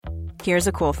Here's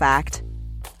a cool fact.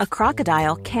 A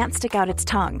crocodile can't stick out its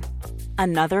tongue.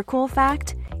 Another cool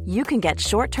fact, you can get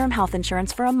short-term health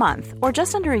insurance for a month or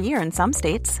just under a year in some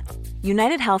states.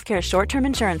 United Healthcare short-term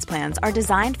insurance plans are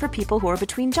designed for people who are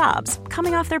between jobs,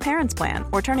 coming off their parents' plan,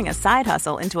 or turning a side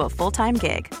hustle into a full-time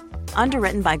gig.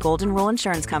 Underwritten by Golden Rule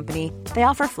Insurance Company, they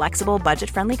offer flexible,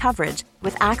 budget-friendly coverage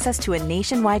with access to a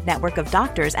nationwide network of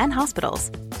doctors and hospitals.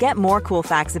 Get more cool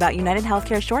facts about United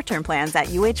Healthcare short-term plans at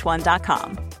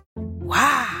uh1.com.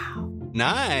 Wow.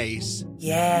 Nice.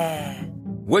 Yeah.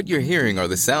 What you're hearing are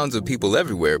the sounds of people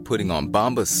everywhere putting on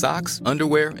Bombas socks,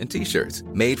 underwear, and T-shirts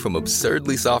made from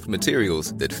absurdly soft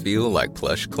materials that feel like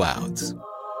plush clouds.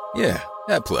 Yeah,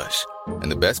 that plush. And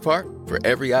the best part? For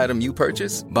every item you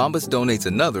purchase, Bombas donates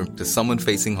another to someone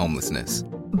facing homelessness.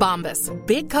 Bombas.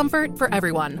 Big comfort for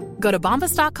everyone. Go to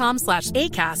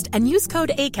bombas.com/ACAST and use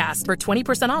code ACAST for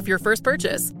 20% off your first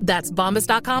purchase. That's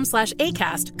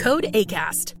bombas.com/ACAST. Code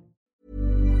ACAST.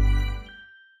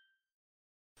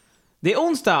 Det är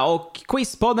onsdag och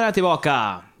Quizpodden är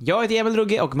tillbaka. Jag heter Emil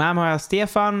Rugge och med mig har jag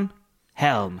Stefan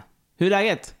Helm. Hur är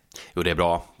läget? Jo, det är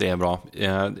bra. Det är bra.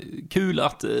 Kul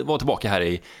att vara tillbaka här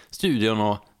i studion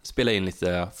och spela in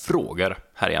lite frågor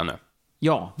här igen nu.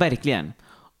 Ja, verkligen.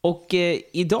 Och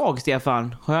idag,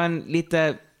 Stefan, har jag en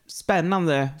lite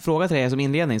spännande fråga till dig som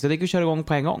inledning. Så det kan vi köra igång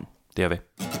på en gång. Det gör vi.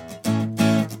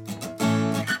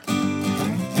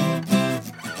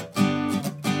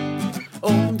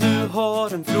 Om du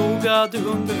har en fråga du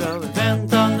undrar över,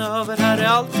 väntan över, här är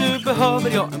allt du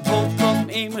behöver. Ja, en podcast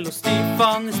med Emil och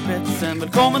Stefan i spetsen.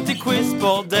 Välkommen till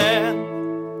Quizpodden.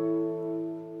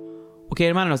 Okej, är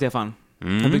du med nu då, Stefan?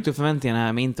 Jag har byggt upp förväntningarna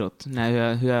här med introt.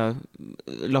 Hur jag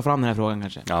la fram den här frågan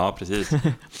kanske. Ja, precis.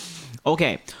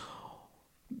 Okej.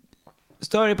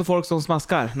 Stör dig på folk som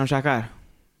smaskar när de käkar?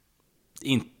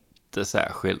 Inte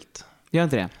särskilt. Gör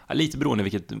inte det? Ja, lite beroende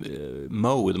vilket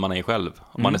mode man är i själv.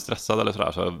 Om man är stressad eller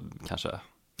sådär så kanske.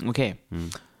 Okej.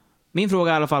 Min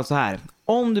fråga är i alla fall så här.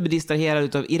 Om du blir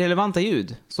distraherad av irrelevanta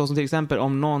ljud, så som till exempel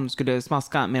om någon skulle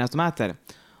smaska medan de äter,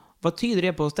 vad tyder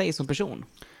det på hos dig som person?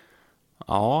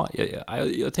 Ja,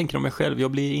 jag tänker om mig själv.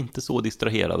 Jag blir inte så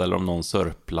distraherad eller om någon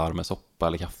sörplar med soppa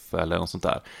eller kaffe eller något sånt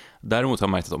där. Däremot har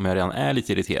jag märkt att om jag redan är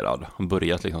lite irriterad och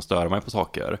börjat liksom störa mig på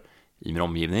saker i min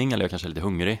omgivning, eller jag kanske är lite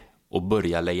hungrig och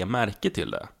börjar lägga märke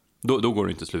till det, då går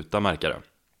det inte att sluta märka det.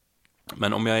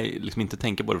 Men om jag liksom inte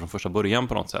tänker på det från första början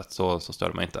på något sätt så stör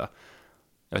det mig inte.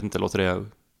 Jag vet inte, låter det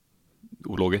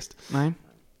ologiskt? Nej.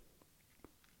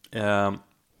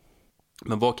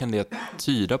 Men vad kan det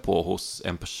tyda på hos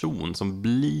en person som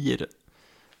blir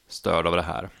störd av det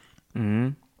här?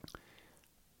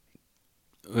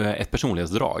 Ett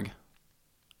personlighetsdrag?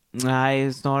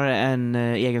 Nej, snarare en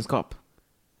egenskap.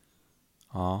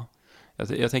 Ja,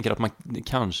 jag tänker att man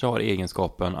kanske har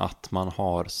egenskapen att man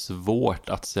har svårt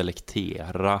att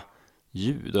selektera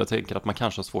ljud. Jag tänker att man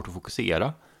kanske har svårt att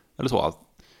fokusera. Eller så.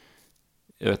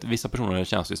 Jag vet, vissa personer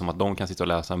känns det som att de kan sitta och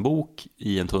läsa en bok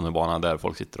i en tunnelbana där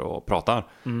folk sitter och pratar.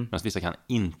 Medan vissa kan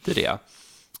inte det.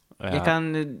 Jag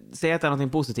kan säga att det är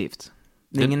något positivt.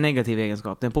 Det är ingen negativ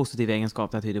egenskap. Det är en positiv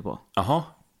egenskap det jag tyder på. Jaha,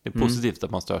 det är positivt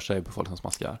att man stör sig på folk som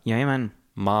smaskar. Jajamän.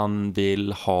 Man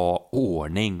vill ha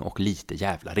ordning och lite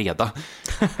jävla reda.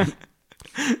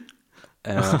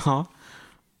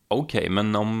 Okej,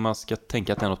 men om man ska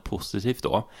tänka att det är något positivt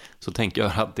då, så tänker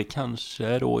jag att det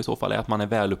kanske då i så fall är att man är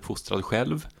väluppfostrad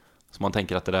själv. Så man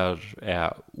tänker att det där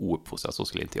är ouppfostrat, så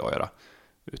skulle inte jag göra.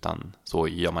 Utan så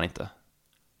gör man inte.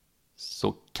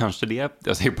 Så kanske det,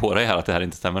 jag säger på dig här att det här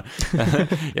inte stämmer.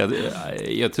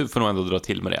 jag får nog ändå dra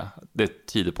till med det. Det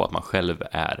tyder på att man själv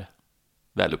är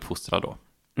väluppfostrad då.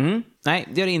 Nej,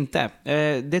 det gör det inte.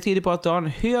 Det tyder på att du har en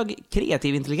hög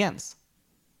kreativ intelligens.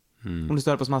 Om du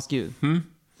stör på smaskljud.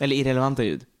 Eller irrelevanta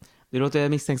ljud. Du låter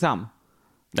misstänksam.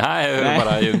 Nej,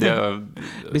 bara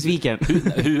besviken.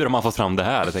 Hur har man fått fram det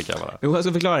här, tänker jag bara. Jo, jag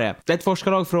ska förklara det. Det är ett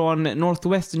forskarlag från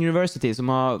Northwestern University som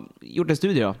har gjort en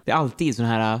studie då. Det är alltid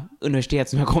sådana här universitet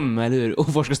som jag kommer med, eller hur?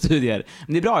 Och forskarstudier.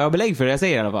 Men det är bra, jag har belägg för det, jag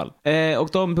säger i alla fall. Och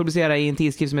de publicerar i en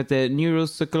tidskrift som heter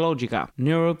Neuropsychologica.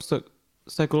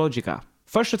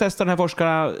 Först så testade den här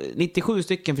forskarna 97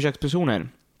 stycken försökspersoner.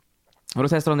 Och då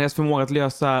testar de deras förmåga att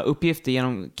lösa uppgifter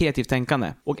genom kreativt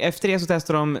tänkande. Och efter det så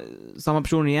testar de samma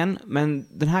personer igen. Men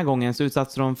den här gången så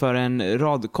utsattes de för en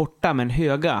rad korta men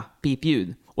höga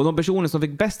pipljud. Och de personer som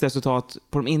fick bäst resultat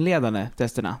på de inledande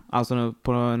testerna, alltså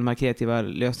på de här kreativa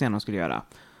lösningarna de skulle göra,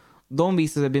 de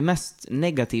visade sig bli mest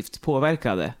negativt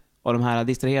påverkade av de här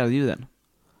distraherade ljuden.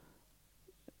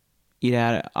 I det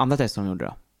här andra testet de gjorde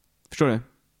då. Förstår du?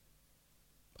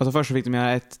 Alltså först så fick de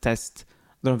göra ett test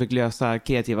där de fick lösa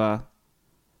kreativa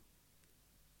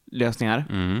lösningar.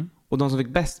 Och de som fick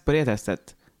bäst på det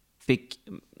testet fick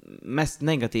mest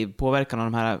negativ påverkan av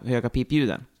de här höga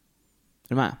pipljuden. Är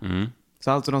du med? Mm.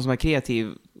 Så alltså de som är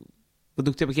kreativ och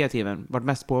duktiga på kreativen vart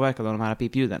mest påverkade av de här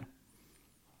pipljuden.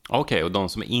 Okej, och de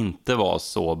som inte var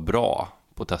så bra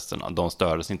på testerna, de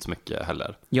stördes inte så mycket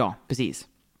heller. Ja, precis.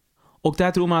 Och det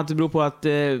här tror man att det beror på att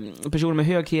personer med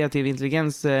hög kreativ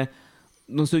intelligens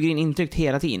de suger in intryck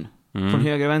hela tiden från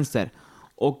höger och vänster.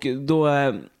 Och då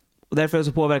och därför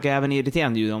så påverkar även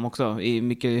irriterande ljud dem också i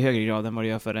mycket högre grad än vad det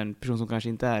gör för en person som kanske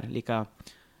inte är lika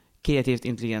kreativt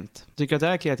intelligent. Tycker du att det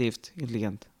är kreativt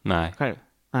intelligent? Nej. Själv?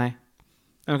 Nej.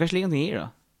 Men kanske ligger någonting i det då?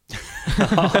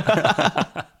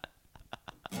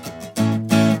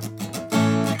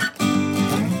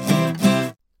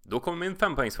 Då kommer min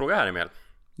 5-poängsfråga här, Emil.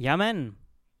 Jamen.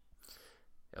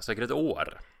 Jag söker ett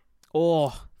år.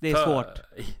 Det är svårt.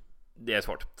 Det är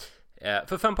svårt.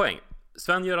 För 5 poäng.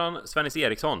 Sven-Göran Svennis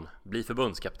Eriksson blir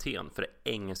förbundskapten för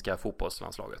det engelska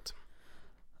fotbollslandslaget.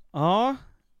 Ja.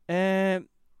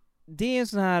 Det är en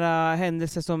sån här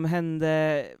händelse som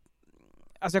hände...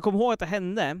 Alltså jag kommer ihåg att det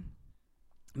hände.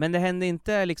 Men det hände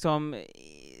inte liksom...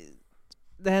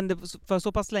 Det hände för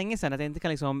så pass länge sedan att jag inte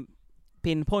kan liksom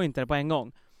pinpointa det på en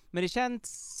gång. Men det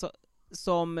känns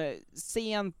som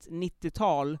sent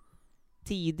 90-tal,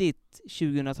 tidigt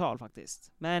 2000-tal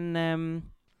faktiskt. Men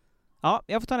ja,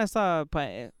 jag får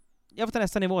ta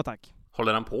nästa nivå, tack.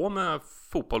 Håller han på med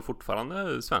fotboll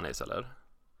fortfarande, Svennis, eller?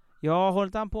 Jag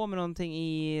håller han på med någonting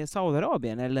i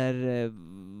Saudiarabien eller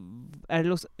är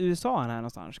det USA han är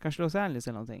någonstans? Kanske Los Angeles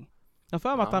eller någonting. Jag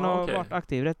för mig att han har varit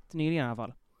aktiv rätt nyligen i alla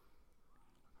fall.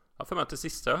 Jag för mig att det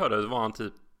sista jag hörde var han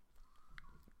typ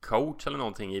coach eller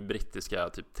någonting i brittiska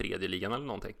typ 3:e ligan eller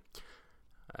någonting.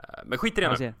 Men skit i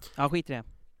det nu. Ja, skit i det.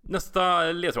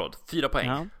 Nästa ledtråd, 4 poäng.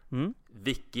 Ja. Mm.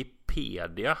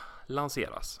 Wikipedia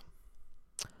lanseras.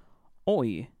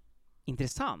 Oj,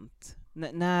 intressant.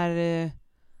 När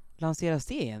lanseras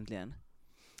det egentligen?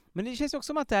 Men det känns också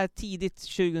som att det är tidigt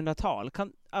 2000-tal.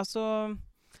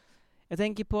 Jag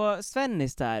tänker på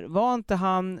Svennis där. Var inte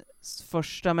hans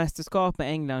första mästerskap med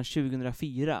England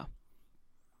 2004?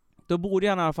 Då borde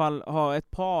han i alla fall ha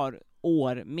ett par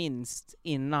år minst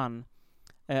innan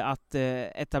att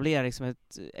etablera liksom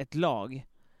ett lag.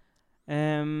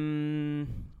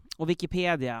 Och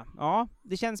Wikipedia. Ja,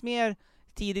 det känns mer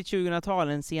tidigt 2000-tal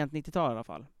än sent 90-tal i alla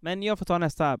fall. Men jag får ta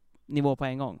nästa nivå på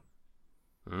en gång.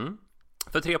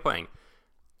 För 3 poäng.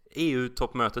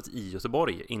 EU-toppmötet i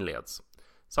Göteborg inleds.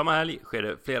 Samma helg sker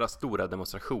det flera stora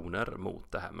demonstrationer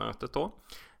mot det här mötet då.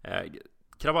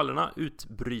 Kravallerna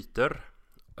utbryter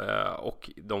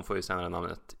och de får ju senare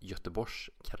namnet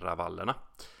Göteborgskravallerna.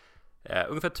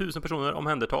 Ungefär 1000 personer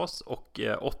omhändertas och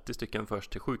 80 stycken förs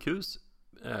till sjukhus.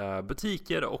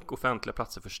 Butiker och offentliga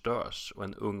platser förstörs och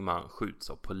en ung man skjuts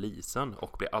av polisen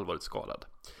och blir allvarligt skadad.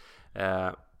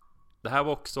 Det här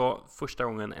var också första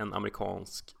gången en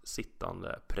amerikansk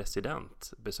sittande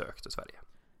president besökte Sverige.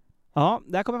 Ja,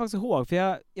 det här kommer jag faktiskt ihåg. För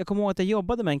jag kommer ihåg att jag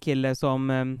jobbade med en kille som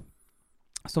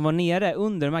var nere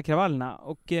under de här kravallerna.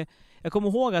 Och jag kommer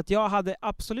ihåg att jag hade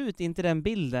absolut inte den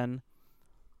bilden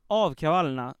av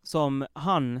kravallerna som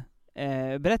han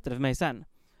berättade för mig sen.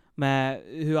 Med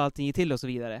hur allting gick till och så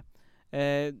vidare.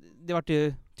 Det var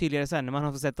ju tydligare sen när man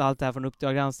har fått sett allt det här från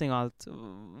Uppdrag granskning och allt.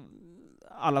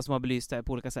 Alla som har belyst det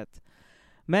på olika sätt.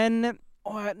 Men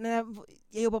när jag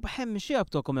jobbade på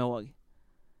Hemköp då kommer jag ihåg.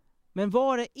 Men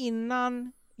var det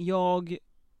innan jag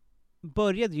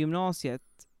började gymnasiet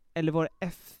eller var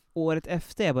det året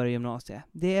efter jag började gymnasiet?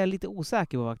 Det är jag lite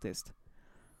osäker på faktiskt.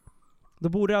 Då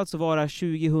borde det alltså vara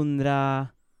 2001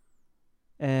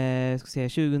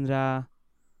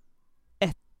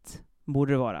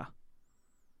 borde det vara.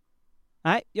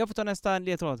 Nej, jag får ta nästa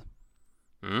ledtråd.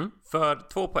 För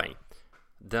 2 poäng.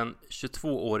 Den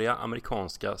 22-åriga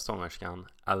amerikanska sångerskan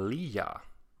Aaliyah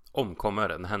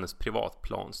omkommer när hennes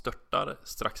privatplan störtar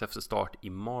strax efter start i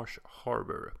Marsh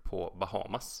Harbor på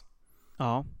Bahamas.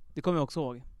 Ja, det kommer jag också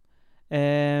ihåg.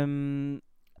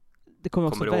 Det kommer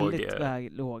jag också väldigt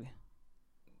väl ihåg.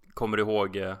 Kommer du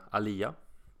ihåg Aaliyah?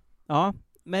 Ja,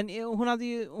 men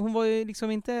hon var ju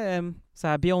liksom inte så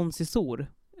här Beyoncé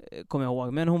stor, kommer jag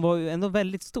ihåg. Men hon var ju ändå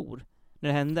väldigt stor när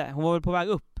det hände. Hon var väl på väg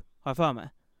upp, har jag för mig.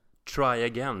 Try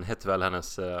Again hette väl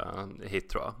hennes hit,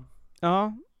 tror jag.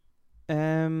 Ja.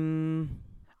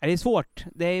 Det är svårt.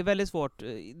 Det är väldigt svårt.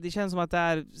 Det känns som att det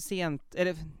är sent.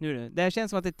 Eller det känns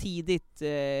som att det är tidigt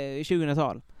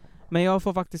 2000-tal. Men jag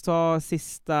får faktiskt ta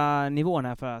sista nivån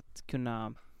här för att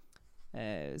kunna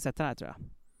sätta det här, tror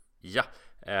jag.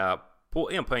 Ja.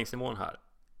 På enpoängsnivån här.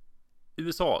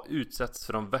 USA utsätts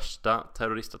för de värsta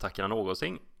terroristattackerna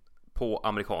någonsin på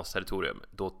amerikanskt territorium,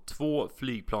 då 2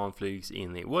 flygplan flygs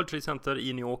in i World Trade Center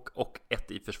i New York och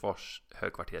 1 i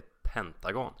försvarshögkvarteret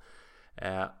Pentagon.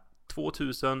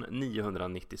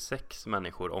 2996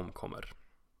 människor omkommer.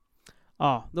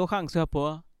 Ja, då chansar jag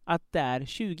på att det är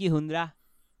 2001.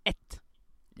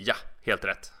 Ja, helt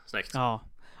rätt. Snyggt. Ja,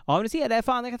 men du ser, det är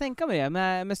fan, jag kan tänka mig det.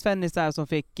 Med Svennis där som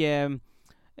fick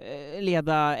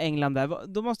leda England där.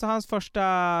 Då måste hans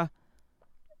första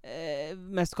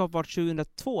mästerskap varit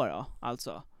 2002 då,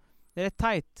 alltså. Det är rätt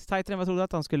tajtare än vad jag trodde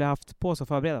att han skulle haft på sig att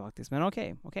förbereda faktiskt. Men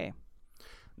okej.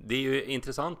 Det är ju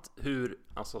intressant hur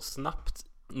alltså, snabbt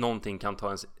någonting kan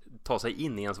ta sig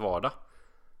in i ens vardag.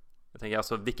 Jag tänker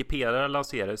alltså, Wikipedia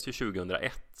lanserades ju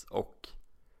 2001 och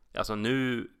alltså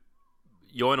nu,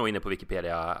 jag är nog inne på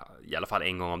Wikipedia i alla fall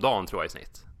en gång om dagen tror jag i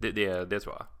snitt. Det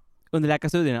tror jag. Under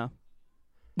läkarstudierna?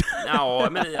 Ja,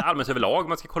 men allmänt överlag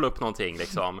man ska kolla upp någonting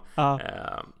liksom. Ja.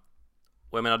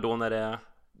 Och jag menar då när det,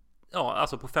 ja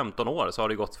alltså på 15 år så har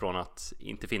det gått från att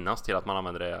inte finnas till att man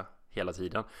använder det hela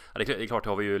tiden. Ja, det är klart, det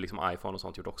har vi ju liksom iPhone och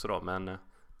sånt gjort också då, men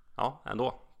ja,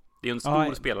 ändå. Det är ju en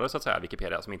stor spelare så att säga,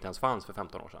 Wikipedia, som inte ens fanns för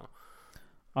 15 år sedan.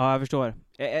 Ja, jag förstår.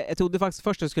 Jag trodde faktiskt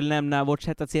först att jag skulle nämna vårt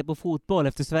sätt att se på fotboll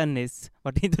efter Svennis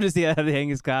vart introducerad i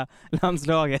engelska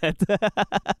landslaget.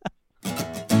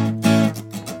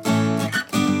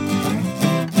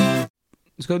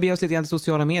 Nu ska vi be oss lite grann till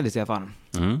sociala medier, Stefan.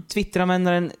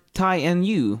 Twitteranvändaren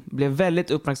TyNU blev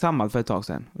väldigt uppmärksammad för ett tag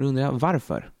sedan. Och då undrar jag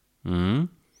varför?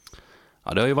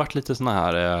 Ja, det har ju varit lite såna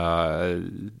här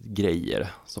grejer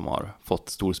som har fått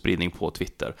stor spridning på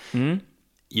Twitter.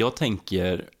 Jag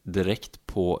tänker direkt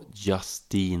på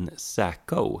Justine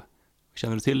Sacco.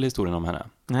 Känner du till historien om henne?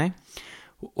 Nej.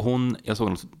 Jag såg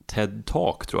en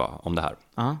TED-talk tror jag om det här.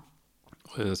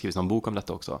 Jag har skrivit en bok om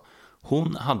detta också.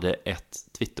 Hon hade ett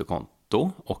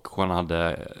Twitterkonto och hon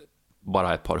hade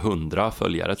bara ett par hundra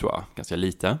följare tror jag. Ganska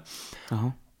lite.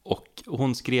 Och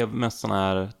hon skrev mest såna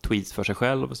här tweets för sig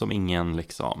själv som ingen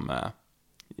liksom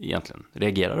egentligen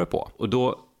reagerade på. Och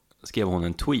då skrev hon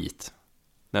en tweet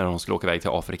när hon skulle åka iväg till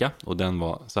Afrika. Och den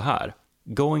var så här: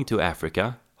 Going to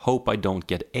Africa, hope I don't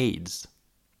get AIDS.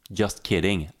 Just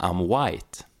kidding, I'm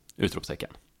white. Utropstecken.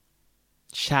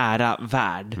 Kära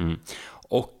värld.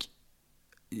 Och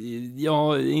jag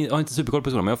har inte superkoll på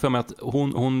historien, men jag för mig att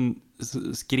hon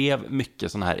skrev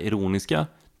mycket såna här ironiska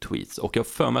tweets. Och jag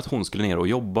för mig att hon skulle ner och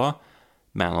jobba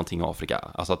med någonting i Afrika.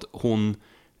 Alltså att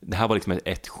det här var liksom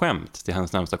ett skämt till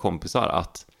hennes närmsta kompisar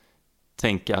att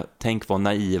tänk vad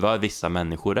naiva vissa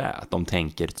människor är. Att de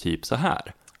tänker typ så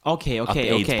här. Okej. Att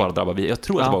AIDS bara drabbar vi. Jag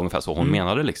tror att det var ungefär så hon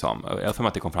menade liksom. Jag för mig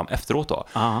att det kom fram efteråt då.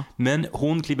 Men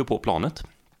hon kliver på planet.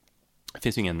 Det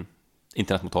finns ju ingen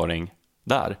internetmottagning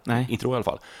där. Nej. Inte då i alla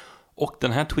fall. Och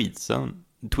den här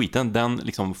tweeten den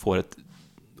liksom får ett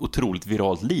otroligt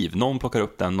viralt liv. Någon plockar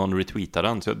upp den, någon retweetar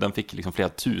den. Så den fick liksom flera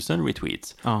tusen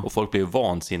retweets. Och folk blev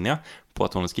vansinniga på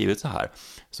att hon har skrivit så här.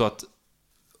 Så att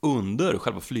under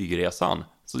själva flygresan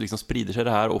så liksom sprider sig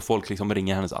det här och folk liksom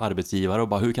ringer hennes arbetsgivare och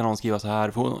bara, hur kan hon skriva så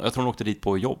här? För jag tror hon åkte dit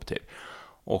på jobb typ.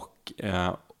 Och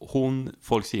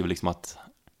folk skriver liksom att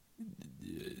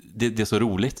det är så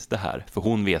roligt det här. För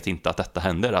hon vet inte att detta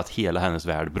händer, att hela hennes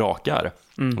värld brakar.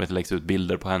 Det läggs ut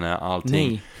bilder på henne,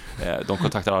 allting. De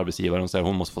kontaktar arbetsgivaren och säger att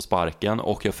hon måste få sparken.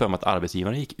 Och jag för mig att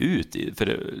arbetsgivaren gick ut, för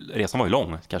resan var ju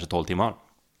lång, kanske 12 timmar.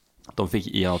 De fick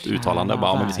i något uttalande,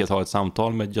 bara, men vi ska ta ett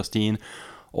samtal med Justine.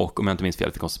 Och om jag inte minns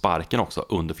fel fick hon sparken också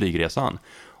under flygresan.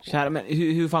 Kära, men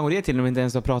hur fan går det till när de inte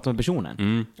ens har pratat med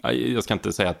personen? Jag ska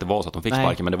inte säga att det var så att de fick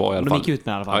sparken, men det var i alla fall. De gick ut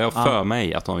med det i alla fall. Ja, jag för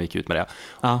mig att de gick ut med det.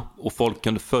 Och folk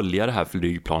kunde följa det här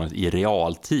flygplanet i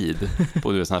realtid på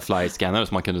sådana här flight scanner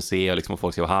som man kunde se liksom, och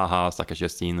folk skrev haha, stackars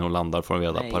Justine, hon landar för att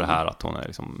reda på det här att hon är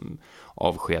liksom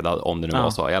avskedad, om det nu var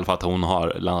så. I alla fall att hon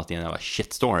har landat i en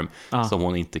shitstorm som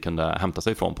hon inte kunde hämta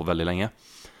sig ifrån på väldigt länge.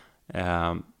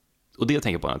 Och det jag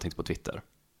tänker på när jag tänkte på Twitter.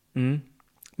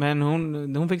 Men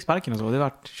hon fick sparken och så, det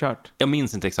var kört. Jag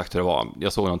minns inte exakt hur det var.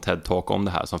 Jag såg någon TED-talk om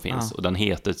det här som finns. Och den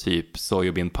heter typ So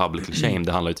You've Been Publicly Shamed.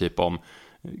 Det handlar ju typ om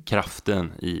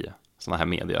kraften i såna här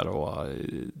medier och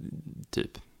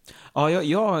typ. Ja,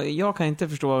 jag kan inte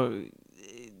förstå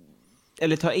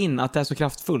eller ta in att det är så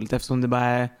kraftfullt eftersom det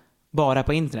bara är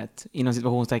på internet inom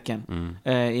situationstecken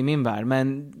i min värld.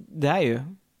 Men det är ju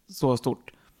så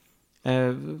stort.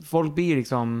 Folk blir ju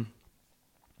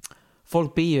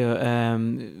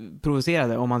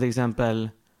provocerade om man till exempel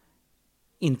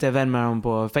inte är vän med dem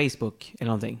på Facebook eller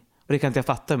någonting. Och det kan inte jag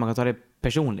fatta hur man kan ta det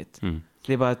personligt.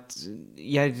 Det är bara att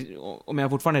om jag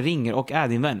fortfarande ringer och är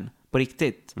din vän på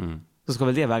riktigt så ska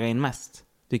väl det väga in mest,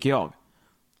 tycker jag.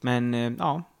 Men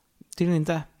ja, tydligen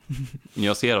inte.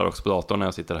 Jag ser här också på datorn när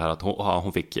jag sitter här att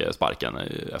hon fick sparken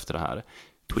efter det här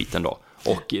tweeten då.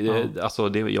 Och alltså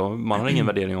man har ingen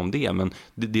värdering om det, men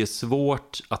det är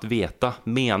svårt att veta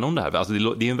menar om det här. Alltså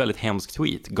det är en väldigt hemsk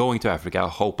tweet. Going to Africa,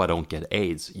 hope I don't get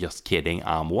AIDS. Just kidding,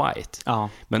 I'm white. Ja.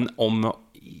 Men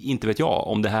inte vet jag,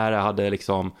 om det här hade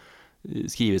liksom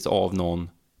skrivits av någon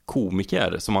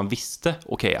komiker som man visste,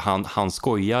 okej, han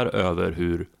skojar över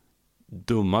hur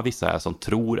dumma vissa är som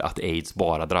tror att AIDS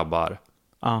bara drabbar,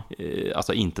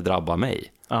 alltså inte drabbar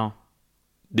mig. Ja.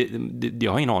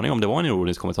 Jag har ingen aning om det var en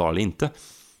ironisk kommentar eller inte.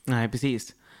 Nej,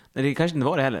 precis. Det kanske inte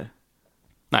var det heller.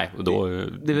 Nej, och då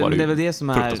det är väl det som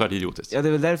är fruktansvärt idiotiskt. Ja, det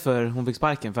är väl därför hon fick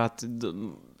sparken, för att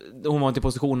hon var inte i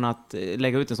position att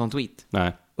lägga ut en sån tweet.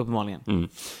 Nej. Uppenbarligen. Mm.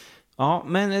 Ja,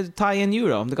 men Ty and you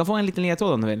då? Du kan få en liten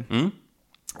ledtråd om du vill.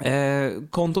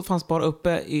 Kontot fanns bara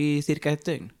uppe i cirka 1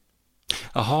 dygn.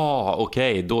 Jaha,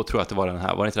 okej. Då tror jag att det var den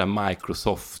här. Var det inte den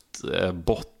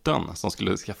Microsoft-botten som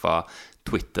skulle skaffa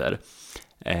Twitter?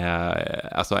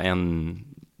 Alltså en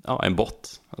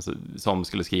bot, alltså, som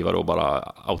skulle skriva då bara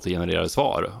autogenererade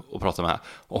svar och prata med.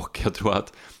 Och jag tror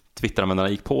att Twitteranvändarna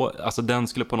gick på, alltså den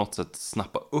skulle på något sätt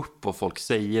snappa upp vad folk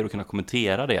säger och kunna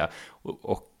kommentera det.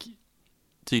 Och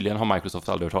tydligen har Microsoft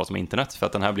aldrig hört talas om internet, för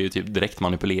att den här blir ju typ direkt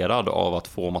manipulerad av att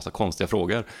få massa konstiga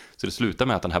frågor. Så det slutar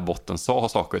med att den här botten sa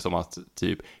saker som att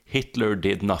typ Hitler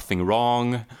did nothing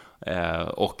wrong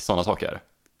och sådana saker.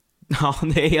 Ja,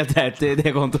 det är helt rätt. Det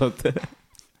är kontot.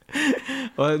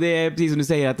 Och det är precis som du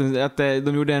säger, att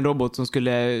de gjorde en robot som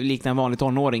skulle likna en vanlig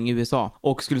tonåring i USA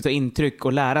och skulle ta intryck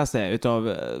och lära sig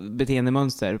utav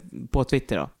beteendemönster på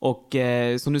Twitter då. Och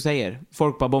som du säger,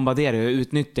 folk bara bombarderar och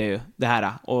utnyttjar ju det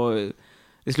här. Och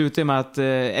det slutade med att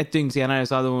 1 dygn senare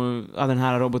så hade den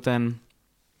här roboten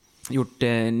gjort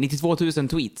 92 000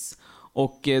 tweets.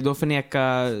 Och då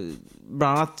förnekar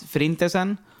bland annat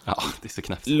förintelsen. Ja, det är så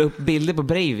knäppt. La upp bilder på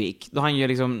Breivik då han gör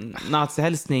liksom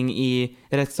nazihälsning i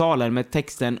rättssalen med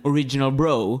texten Original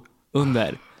Bro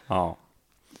under. Ja.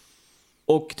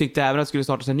 Och tyckte även att det skulle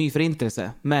startas en ny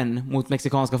förintelse, men mot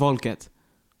mexikanska folket.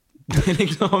 Det är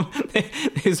liksom,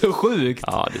 det är så sjukt.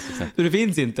 Ja, det är så knäppt. Så det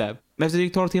finns inte. Men efter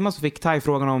drygt 12 timmar så fick Ty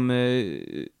frågan om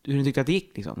hur hon tyckte att det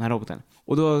gick, liksom, den här roboten.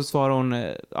 Och då svarade hon,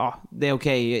 det är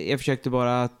okej. Jag försökte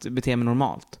bara att bete mig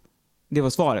normalt. Det var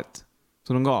svaret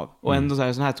som de gav. Och ändå så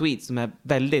här tweets som är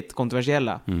väldigt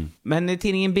kontroversiella. Men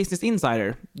tidningen Business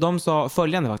Insider, de sa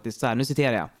följande faktiskt, så här, nu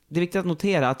citerar jag. Det är viktigt att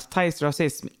notera att Tys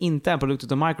rasism inte är en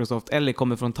produkt av Microsoft eller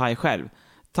kommer från Ty själv.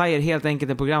 Ty är helt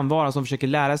enkelt en programvara som försöker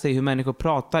lära sig hur människor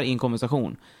pratar i en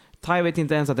konversation. Ty vet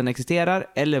inte ens att den existerar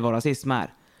eller vad rasism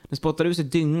är. Den spottar ut sig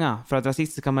dynga för att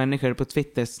rasistiska människor på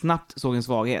Twitter snabbt såg en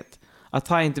svaghet. Att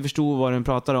Ty inte förstod vad den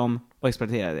pratade om och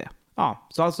exploaterade det. Ja,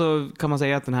 så alltså kan man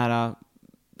säga att den här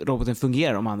roboten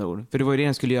fungerar, om andra ord. För det var ju det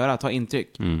den skulle göra, ta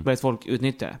intryck. Bara att folk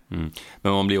utnyttjar det.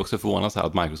 Men man blir också förvånad så här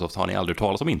att Microsoft har ni aldrig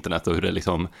talat om internet och hur det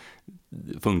liksom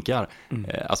funkar.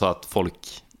 Alltså att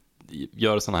folk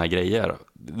gör såna här grejer.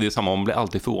 Det är samma, man blir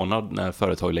alltid förvånad när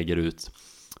företag lägger ut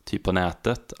typ på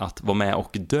nätet att vara med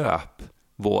och döp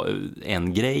var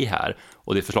en grej här.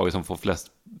 Och det förslaget som får flest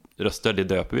röster, det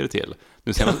döper vi det till.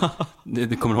 Nu senast,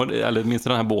 det kommer ihåg, eller minst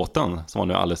den här båten som var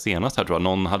nu alldeles senast här, tror jag.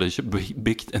 Någon hade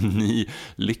byggt en ny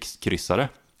lyxkryssare.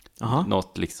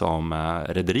 Något liksom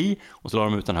rederi. Och så la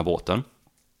de ut den här båten.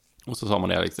 Och så sa man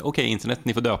det liksom, okej, internet,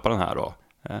 ni får döpa den här då.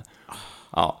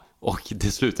 Ja, och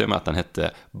det slutade med att den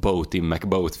hette Boaty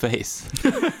McBoatface.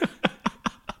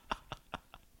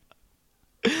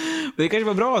 Det kanske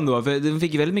var bra ändå, för den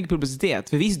fick ju väldigt mycket publicitet.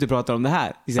 För visst du pratar om det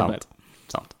här, till exempel.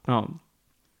 Sant. Ja.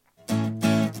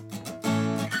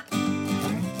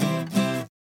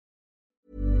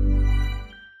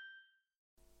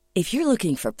 If you're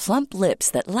looking for plump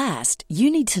lips that last, you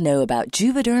need to know about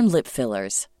Juvederm lip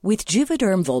fillers. With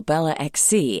Juvederm Volbella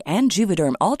XC and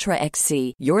Juvederm Ultra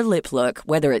XC, your lip look,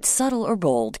 whether it's subtle or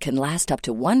bold, can last up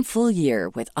to 1 full year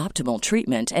with optimal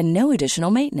treatment and no additional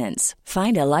maintenance.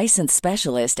 Find a licensed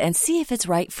specialist and see if it's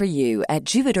right for you at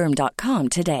Juvederm.com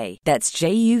today. That's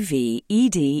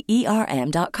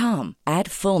JUVEDERM.com.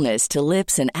 Add fullness to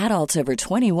lips in adults over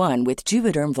 21 with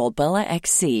Juvederm Volbella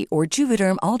XC or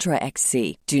Juvederm Ultra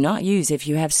XC. Do not use if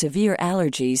you have severe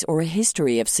allergies or a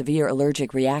history of severe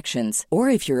allergic reactions, or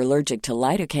if you're allergic to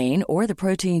lidocaine or the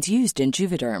proteins used in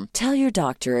Juvederm. Tell your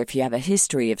doctor if you have a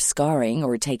history of scarring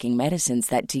or taking medicines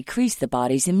that decrease the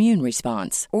body's immune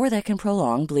response or that can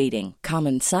prolong bleeding.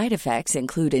 Common side effects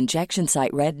include injection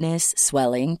site redness,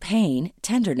 swelling, pain,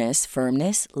 tenderness,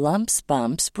 firmness, lumps,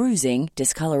 bumps, bruising,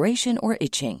 discoloration, or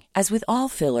itching. As with all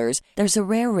fillers, there's a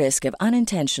rare risk of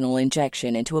unintentional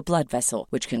injection into a blood vessel,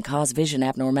 which can cause vision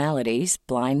abnormalities,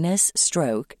 blindness,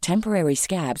 stroke, temporary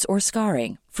scabs, or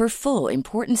scarring. For full,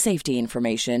 important safety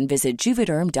information, visit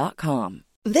Juvederm.com.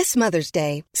 This Mother's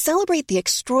Day, celebrate the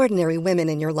extraordinary women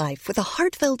in your life with a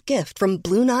heartfelt gift from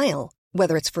Blue Nile.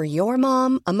 Whether it's for your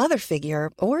mom, a mother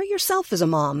figure, or yourself as a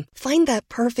mom, find that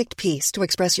perfect piece to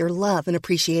express your love and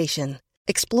appreciation.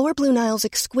 Explore Blue Nile's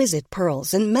exquisite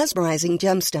pearls and mesmerizing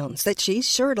gemstones that she's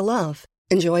sure to love.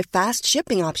 Enjoy fast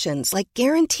shipping options like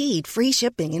guaranteed free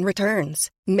shipping and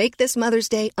returns. Make this Mother's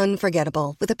Day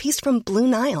unforgettable with a piece from Blue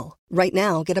Nile. Right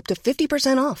now, get up to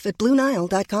 50% off at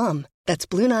BlueNile.com. That's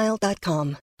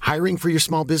BlueNile.com. Hiring for your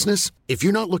small business? If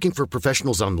you're not looking for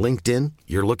professionals on LinkedIn,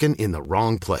 you're looking in the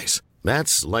wrong place.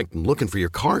 That's like looking for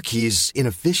your car keys in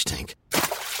a fish tank.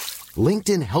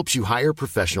 LinkedIn helps you hire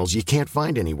professionals you can't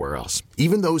find anywhere else,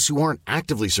 even those who aren't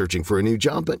actively searching for a new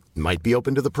job but might be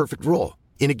open to the perfect role.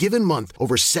 In a given month,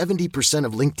 over 70%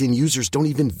 of LinkedIn users don't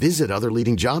even visit other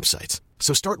leading job sites.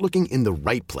 So start looking in the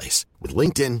right place. With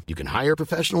LinkedIn, you can hire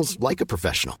professionals like a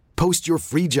professional. Post your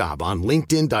free job on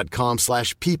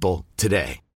linkedin.com/people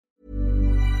today.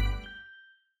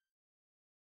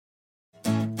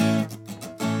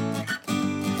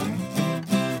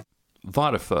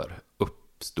 Varför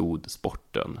uppstod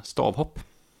sporten stavhopp?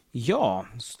 Ja,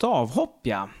 stavhopp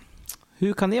ja.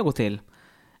 Hur kan det gå till?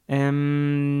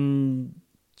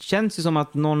 Känns det som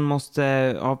att någon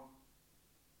måste ha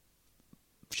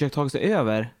försökt ta sig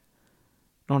över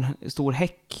någon stor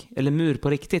häck eller mur på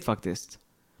riktigt faktiskt.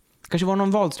 Kanske var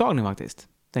någon vadslagning faktiskt,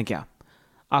 tänker jag.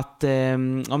 Att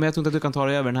jag tror inte att du kan ta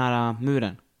dig över den här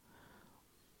muren.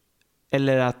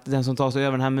 Eller att den som tar sig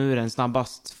över den här muren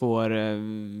snabbast får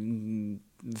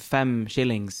 5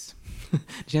 shillings.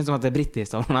 Det känns som att det är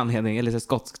brittiskt av någon anledning. Eller så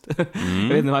skotskt. Jag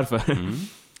vet inte varför.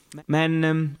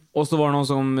 Men, och så var det någon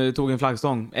som tog en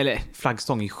flaggstång. Eller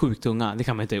flaggstång är sjukt tunga. Det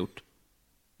kan man inte ha gjort.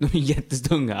 De är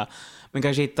jättestunga. Men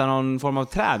kanske hitta någon form av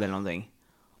träd eller någonting.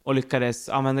 Och lyckades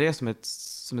använda det som ett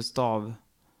stav.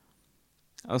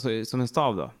 Alltså som en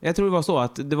stav då. Jag tror det var så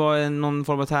att det var någon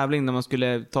form av tävling där man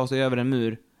skulle ta sig över en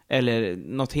mur. Eller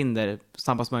något hinder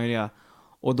snabbast möjliga.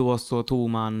 Och då så tog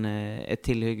man ett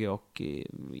tillhygge och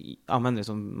använde det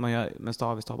som man gör med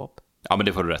stav i stavhopp. Ja, men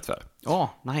det får du rätt för.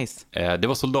 Nice. Det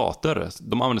var soldater.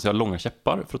 De använde sig av långa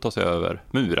käppar för att ta sig över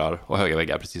murar och höga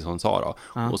väggar, precis som de sa då.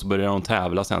 Och så började de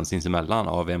tävla sen sinsemellan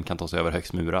av vem kan ta sig över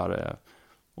högst murar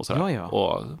och sådär. Ja.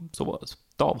 Och så var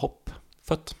stavhopp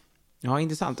fött. Ja,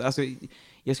 intressant. Alltså,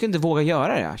 jag skulle inte våga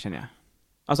göra det, känner jag.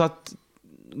 Alltså att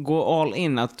gå all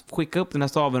in, att skicka upp den här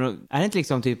staven. Är det inte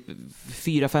liksom typ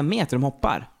 4-5 meter de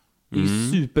hoppar? Det är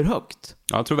ju superhögt.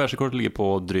 Ja, jag tror världsrekordet ligger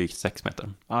på drygt 6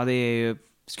 meter. Ja, det är ju...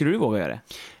 Skulle du våga göra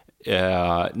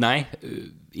det? Nej,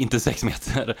 inte 6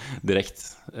 meter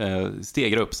direkt.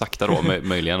 Stegra upp sakta då,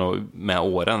 möjligen och med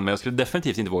åren. Men jag skulle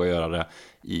definitivt inte våga göra det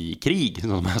i krig, som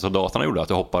de här soldaterna gjorde, att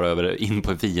du hoppar över in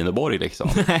på en fiendeborg liksom.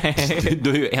 Du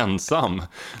är ju ensam.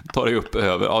 Tar dig upp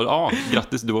över. Ja,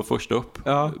 grattis, du var först upp.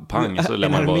 Ja. Pang, så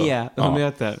lämnar man bara.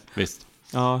 Möter. Visst.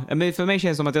 Ja, men för mig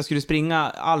känns det som att jag skulle springa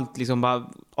allt liksom bara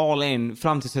all in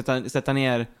fram till sätta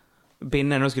ner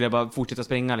pinnen, och då skulle jag bara fortsätta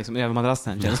springa liksom över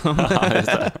madrassen. Ja, just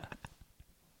det.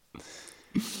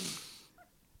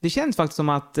 Det känns faktiskt som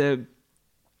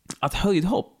att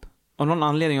höjdhopp av någon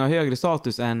anledning har högre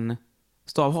status än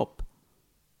stavhopp.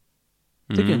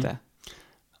 Tycker du inte?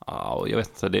 Ja, jag vet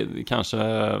inte. Det kanske...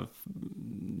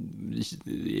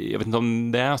 Jag vet inte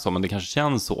om det är så, men det kanske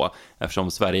känns så.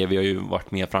 Eftersom Sverige, vi har ju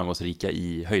varit mer framgångsrika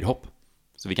i höjdhopp.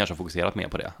 Så vi kanske har fokuserat mer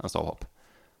på det än stavhopp.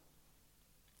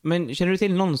 Men känner du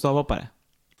till någon stavhoppare?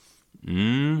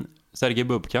 Sergej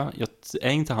Bubka. Jag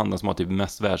är inte han som har typ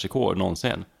mest världsrekord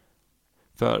någonsin.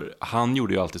 För han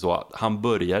gjorde ju alltid så. Han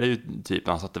började ju typ,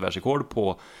 han satte världsrekord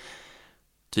på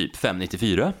typ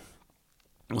 5,94.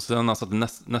 Och sen när han satte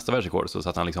nästa världsrekord så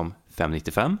satte han liksom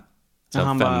 5,95.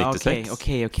 Sen 5,96.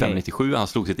 Okej. 5,97. Han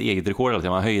slog sitt eget rekord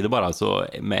alltid. Han höjde bara alltså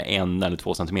med 1 eller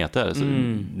 2 centimeter. Så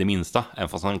det minsta. Även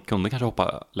fast han kunde kanske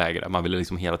hoppa lägre. Man ville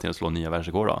liksom hela tiden slå nya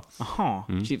världsrekord då. Jaha,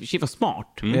 shit var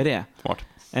smart. Är det? Smart.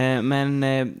 Men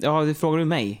ja, det frågar du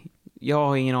mig. Jag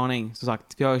har ingen aning, som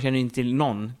sagt. För jag känner inte till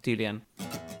någon, tydligen.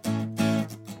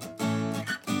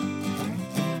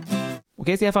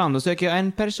 Okej, Stefan, då söker jag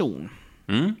en person.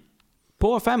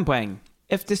 På 5 poäng.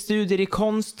 Efter studier i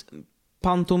konst,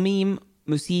 pantomim,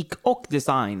 musik och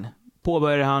design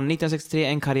påbörjade han 1963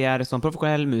 en karriär som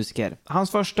professionell musiker.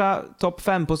 Hans första topp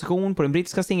 5-position på den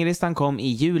brittiska singellistan kom i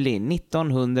juli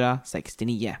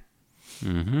 1969.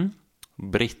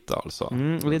 Britt alltså.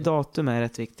 Och det datum är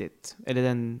rätt viktigt. Eller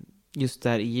den just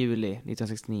där i juli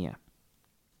 1969.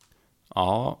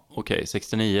 Ja, okej.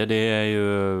 69, det är ju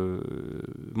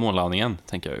månlandningen,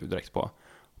 tänker jag ju direkt på.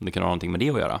 Om det kan ha någonting med det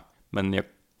att göra. Men jag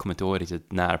kommer inte ihåg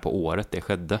riktigt när på året det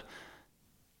skedde.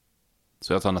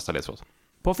 Så jag tar nästa ledtråd.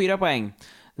 På 4 poäng.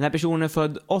 Den här personen är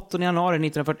född 8 januari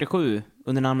 1947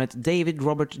 under namnet David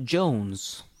Robert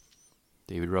Jones.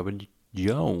 David Robert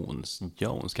Jones. Kan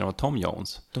det vara Tom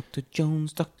Jones? Dr.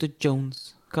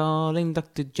 Jones, calling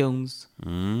Dr. Jones.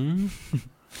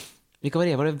 Vilka var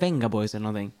det? Var det Venga Boys eller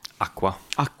någonting? Aqua,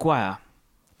 ja.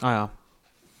 Ja.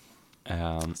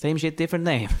 Same shit, different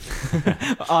name.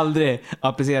 Aldrig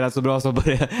applicerat så bra som på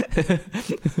det.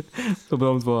 Så på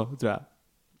de två, tror jag.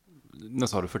 När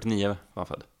sa du? 49 var han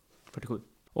född? 47.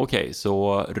 Okej,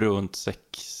 så runt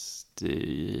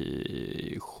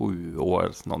 67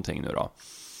 år någonting nu då.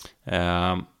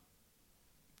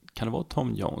 Kan det vara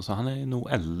Tom Jones? Han är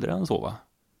nog äldre än så, va?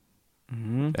 Ja,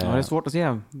 det är svårt att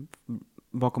se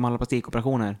bakom alla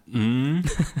plastikoperationer.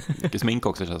 Mycket smink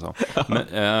också, känns det som.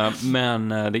 Men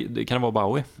det kan vara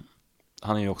Bowie.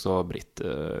 Han är ju också britt.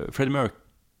 Freddie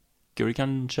Mercury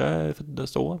kanske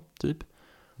föddes då, typ.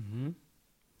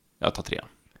 Jag tar 3.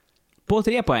 På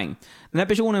 3 poäng. Den här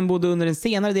personen bodde under den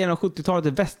senare delen av 70-talet i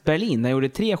Västberlin. Där gjorde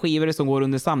 3 skivor som går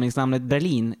under samlingsnamnet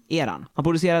Berlin-eran. Han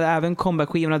producerade även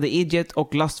comeback-skivorna The Idiot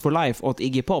och Lust for Life åt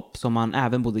Iggy Pop, som han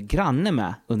även bodde granne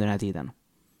med under den här tiden.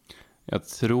 Jag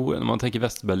tror, när man tänker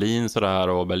Västberlin sådär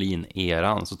och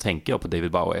Berlin-eran, så tänker jag på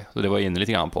David Bowie. Så det var jag inne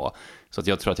lite grann på. Så att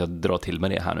jag tror att jag drar till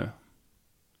med det här nu.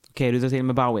 Okej, du drar till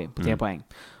med Bowie på 3 poäng.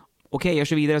 Okej, jag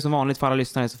kör vidare som vanligt för alla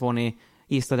lyssnare, så får ni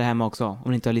gissa det hemma också,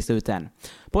 om ni inte har listat ut än.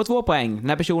 På 2 poäng. Den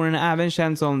här personen är även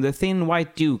känd som The Thin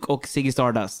White Duke och Ziggy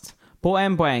Stardust. På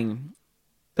 1 poäng.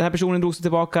 Den här personen drog sig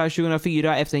tillbaka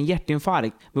 2004 efter en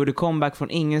hjärtinfarkt. Vi gjorde comeback från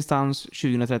ingenstans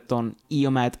 2013 i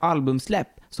och med ett albumsläpp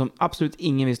som absolut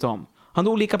ingen visste om. Han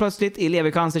dog lika plötsligt i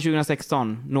levercancer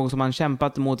 2016, något som han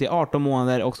kämpat mot i 18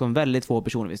 månader och som väldigt få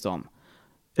personer visste om.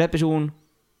 Rätt person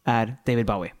är David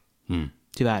Bowie.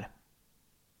 Tyvärr.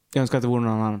 Jag önskar att det vore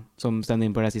någon annan som stämde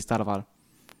in på det här sista i alla fall.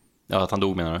 Ja, att han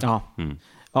dog, menar du? Ja.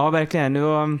 Ja, verkligen.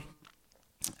 Jag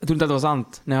tror inte att det var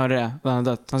sant när jag hörde det. Han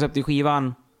dött. Han släppte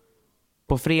skivan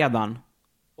på fredagen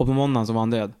och på måndagen så var han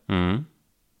död.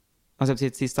 Han släppte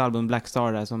sitt sista album Black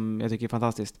Star där, som jag tycker är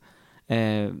fantastiskt.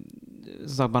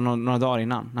 Så sagt, bara några dagar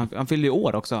innan. Han fyllde i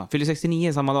år också. Fyllde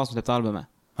 69 samma dag som släppte albumet.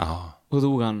 Aha. Och så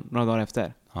dog han några dagar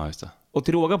efter. Ja, just det. Och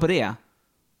till råga på det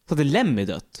så hade Lemmy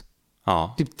dött.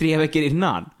 Ja. Typ 3 veckor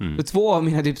innan. Och 2 av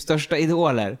mina typ största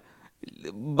idoler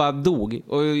bara dog.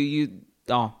 Och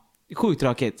ja, sjukt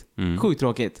tråkigt. Sjukt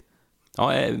tråkigt.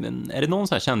 Ja, är det någon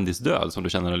så här kändisdöd som du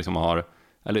känner liksom har,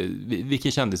 eller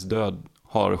vilken kändisdöd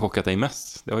har chockat dig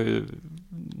mest?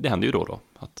 Det händer ju då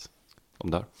att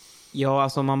de dör. Ja,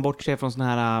 alltså om man bortser från såna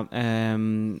här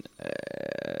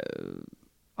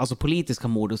alltså politiska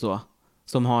mord och så,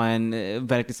 som har en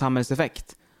verklig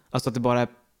samhällseffekt. Alltså att det bara är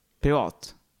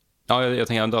privat. Ja, jag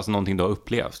tänker ändå alltså någonting du har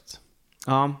upplevt.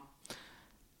 Ja.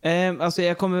 Alltså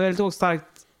jag kommer väldigt ihåg starkt.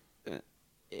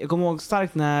 Jag kommer ihåg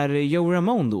starkt när Joe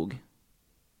Ramone dog.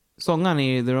 Sångaren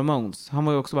i The Ramones. Han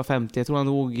var ju också bara 50. Jag tror han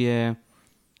dog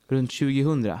runt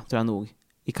 2000. Tror han dog.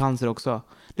 I cancer också.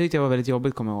 Det tyckte jag var väldigt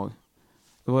jobbigt, kommer jag ihåg.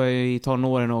 Jag var ju i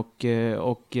tonåren och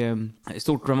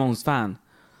stort Ramones-fan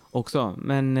också.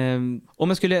 Men om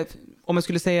jag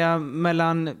skulle säga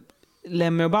mellan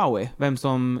Lemmy och Bowie, vem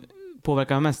som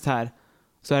påverkar mig mest här,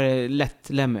 så är det lätt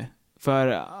Lemmy.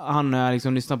 För han har jag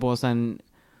liksom lyssnat på sen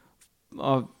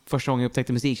första gången jag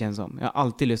upptäckte musik, känns som. Jag har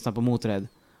alltid lyssnat på Motörhead.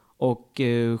 Och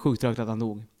sjukt tråkigt att han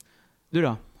dog. Du då?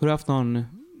 Har du haft någon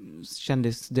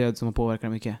kändisdöd som har påverkat dig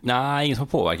mycket? Nej, ingen som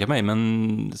har påverkat mig,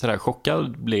 men sådär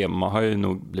chockad har ju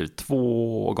nog blivit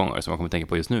 2 gånger som jag kommer att tänka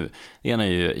på just nu. Det ena är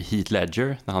ju Heath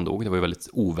Ledger när han dog. Det var ju väldigt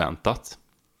oväntat.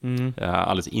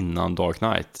 Alldeles innan Dark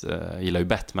Knight. Gillar ju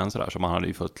Batman sådär, så man hade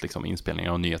ju fått liksom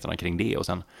inspelningar och nyheterna kring det, och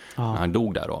sen när han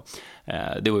dog där då.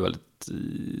 Det var ju väldigt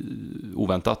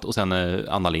oväntat. Och sen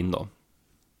Anna Lindh då.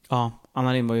 Ja,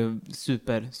 Anna Lindh var ju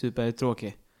super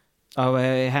tråkig. Ja, det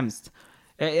var hemskt.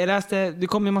 Jag läste, det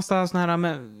kom ju massa såna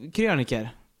här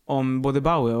kröniker om både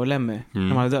Bowie och Lemmy när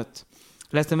de hade dött.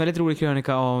 Jag läste en väldigt rolig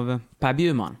krönika av Per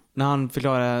Bjurman när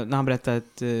han berättade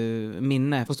ett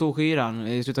minne på Storskyran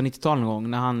i slutet av 90-talet någon gång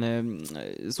när han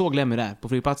såg Lemmy där på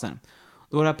flygplatsen.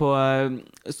 Då var det på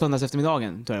söndags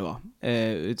eftermiddagen, tror jag det var.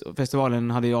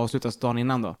 Festivalen hade ju avslutats dagen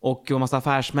innan då. Och det var massa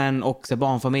affärsmän och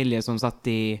barnfamiljer som satt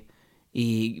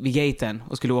vid gaten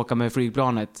och skulle åka med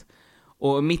flygplanet.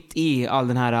 Och mitt i all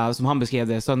den här, som han beskrev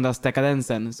det,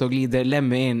 söndagsdekadensen, så glider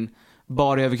Lemmy in,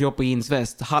 bara överkropp och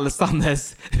jeansväst,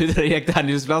 halsandes utan en Jack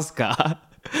Daniels-flaska.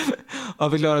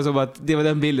 Han förklarade som att det var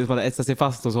den bilden som hade etsat sig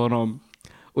fast hos honom.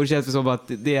 Och det känns som att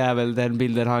det är väl den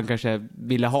bilden han kanske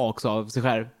ville ha också av sig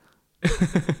själv.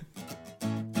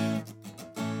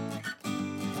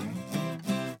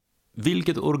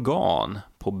 Vilket organ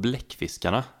på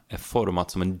bläckfiskarna är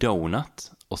format som en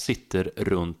donut och sitter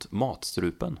runt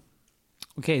matstrupen.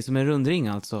 Okej, som en rundring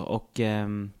alltså och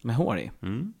med hår i.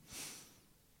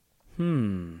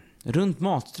 Runt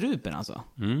matstrupen alltså.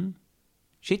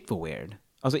 Shit vad weird.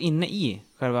 Alltså inne i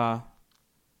själva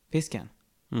fisken.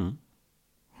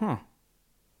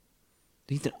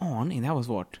 Det är inte en aning, det här var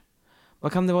svårt.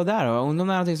 Vad kan det vara där då? Undrar om det är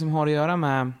någonting som har att göra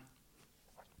med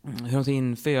hur de tar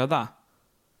in föda.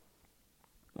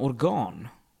 Organ.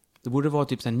 Det borde vara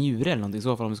typ så här njure eller någonting i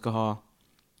så fall om vi ska ha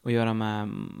att göra med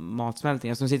matsmältning.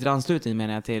 Alltså de sitter anslutning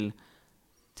menar jag till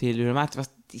hur de äter.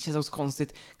 Fast det känns också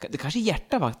konstigt. Det kanske är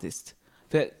hjärta faktiskt.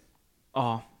 För,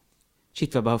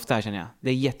 shit vad jag behövt där känner jag. Det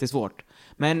är jättesvårt.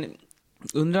 Men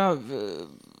undrar,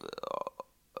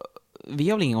 vi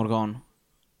har väl ingen organ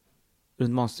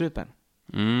runt matstrupen?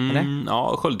 Eller?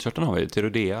 Ja, sköldkörteln har vi.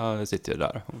 Tyroidea sitter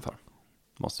där ungefär.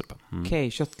 Matstrupen.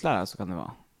 Okej, köttlar alltså kan det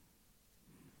vara.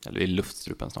 Eller i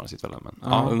luftstrupen snarare sitter väl, men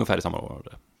ungefär i samma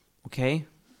område. Okej.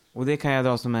 Och det kan jag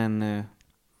dra som en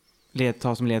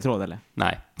ta som ledtråd eller?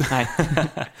 Nej.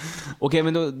 Okej,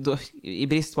 men då i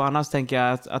brist på annars tänker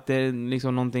jag att det är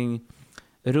liksom någonting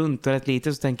runt och rätt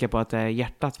lite, så tänker jag på att det är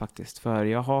hjärtat faktiskt. För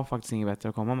jag har faktiskt inget bättre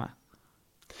att komma med.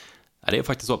 Det är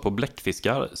faktiskt så att på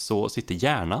bläckfiskar så sitter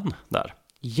hjärnan där.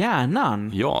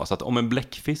 Hjärnan? Ja, så att om en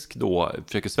bläckfisk då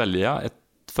försöker svälja ett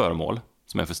föremål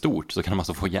som är för stort så kan de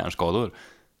alltså få hjärnskador.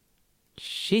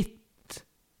 Shit.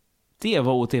 Det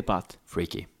var otippat.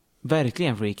 Freaky.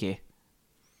 Verkligen freaky.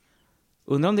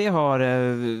 Undrar om det har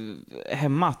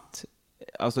hämmat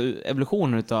alltså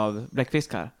evolutionen av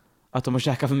bläckfiskar. Att de har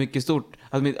käkat för mycket stort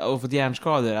och fått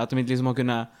hjärnskador. Att de inte liksom har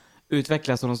kunnat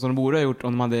utvecklas som de borde ha gjort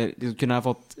om de hade liksom kunnat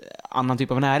fått annan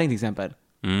typ av näring till exempel.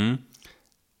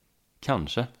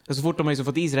 Kanske. Så fort de har liksom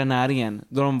fått i sig den näringen,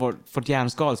 då har de fått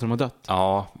hjärnskador så de har dött.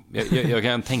 Ja, jag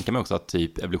kan tänka mig också att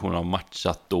typ evolutionen har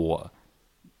matchat då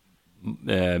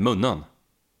munnen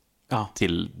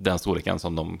till den storleken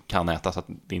som de kan äta så att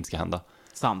det inte ska hända.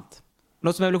 Sant.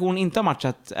 Något som evolutionen inte har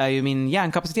matchat är ju min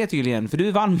hjärnkapacitet tydligen. För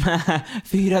du vann med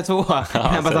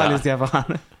 4-2 i bataljen,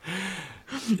 Stefan.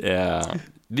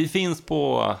 Vi finns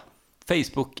på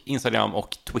Facebook, Instagram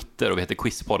och Twitter och vi heter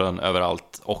Quizpodden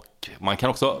överallt. Och man kan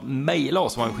också mejla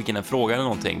oss om man vill skicka in en fråga eller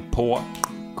någonting på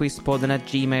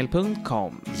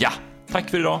quizpodden@gmail.com. Ja, tack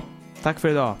för idag. Tack för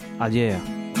idag. Adjö.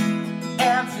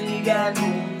 Äntligen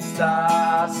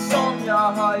onsdag som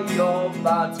jag har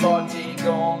jobbat varit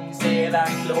igång sedan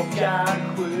 7:00.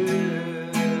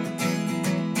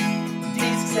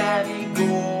 Disk sen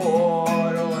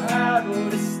igår och här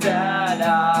borde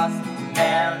städas.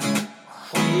 Men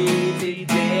skit i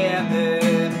det nu,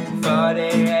 för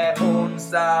det är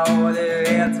onsdag och du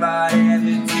vet vad det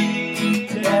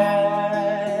betyder.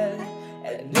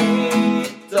 Ett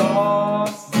nytt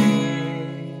avsnitt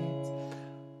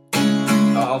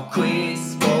av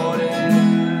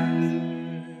Quizpodden.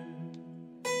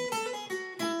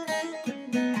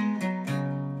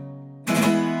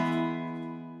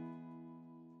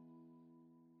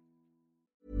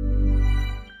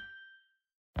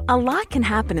 A lot can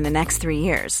happen in the next 3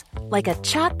 years. Like a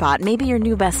chatbot may be your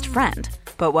new best friend.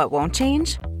 But what won't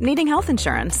change? Needing health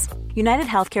insurance. United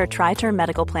Healthcare Tri-Term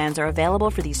Medical Plans are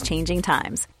available for these changing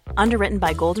times. Underwritten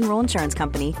by Golden Rule Insurance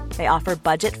Company, they offer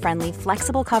budget-friendly,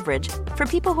 flexible coverage for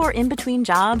people who are in between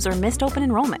jobs or missed open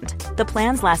enrollment. The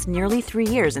plans last nearly 3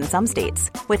 years in some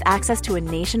states, with access to a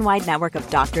nationwide network of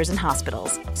doctors and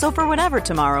hospitals. So for whatever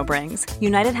tomorrow brings,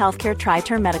 United Healthcare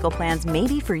Tri-Term Medical Plans may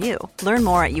be for you. Learn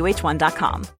more at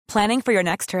uh1.com. Planning for your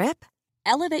next trip?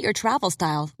 Elevate your travel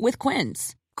style with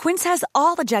Quince. Quince has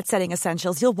all the jet-setting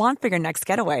essentials you'll want for your next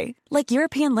getaway, like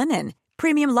European linen,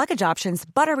 premium luggage options,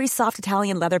 buttery soft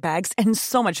Italian leather bags, and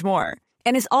so much more.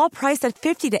 And is all priced at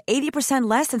 50 to 80%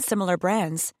 less than similar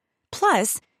brands.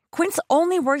 Plus, Quince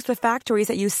only works with factories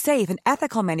that use safe and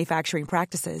ethical manufacturing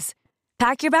practices.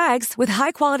 Pack your bags with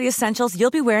high-quality essentials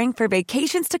you'll be wearing for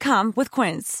vacations to come with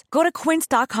Quince. Go to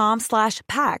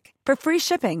quince.com/pack for free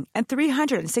shipping and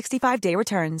 365-day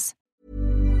returns.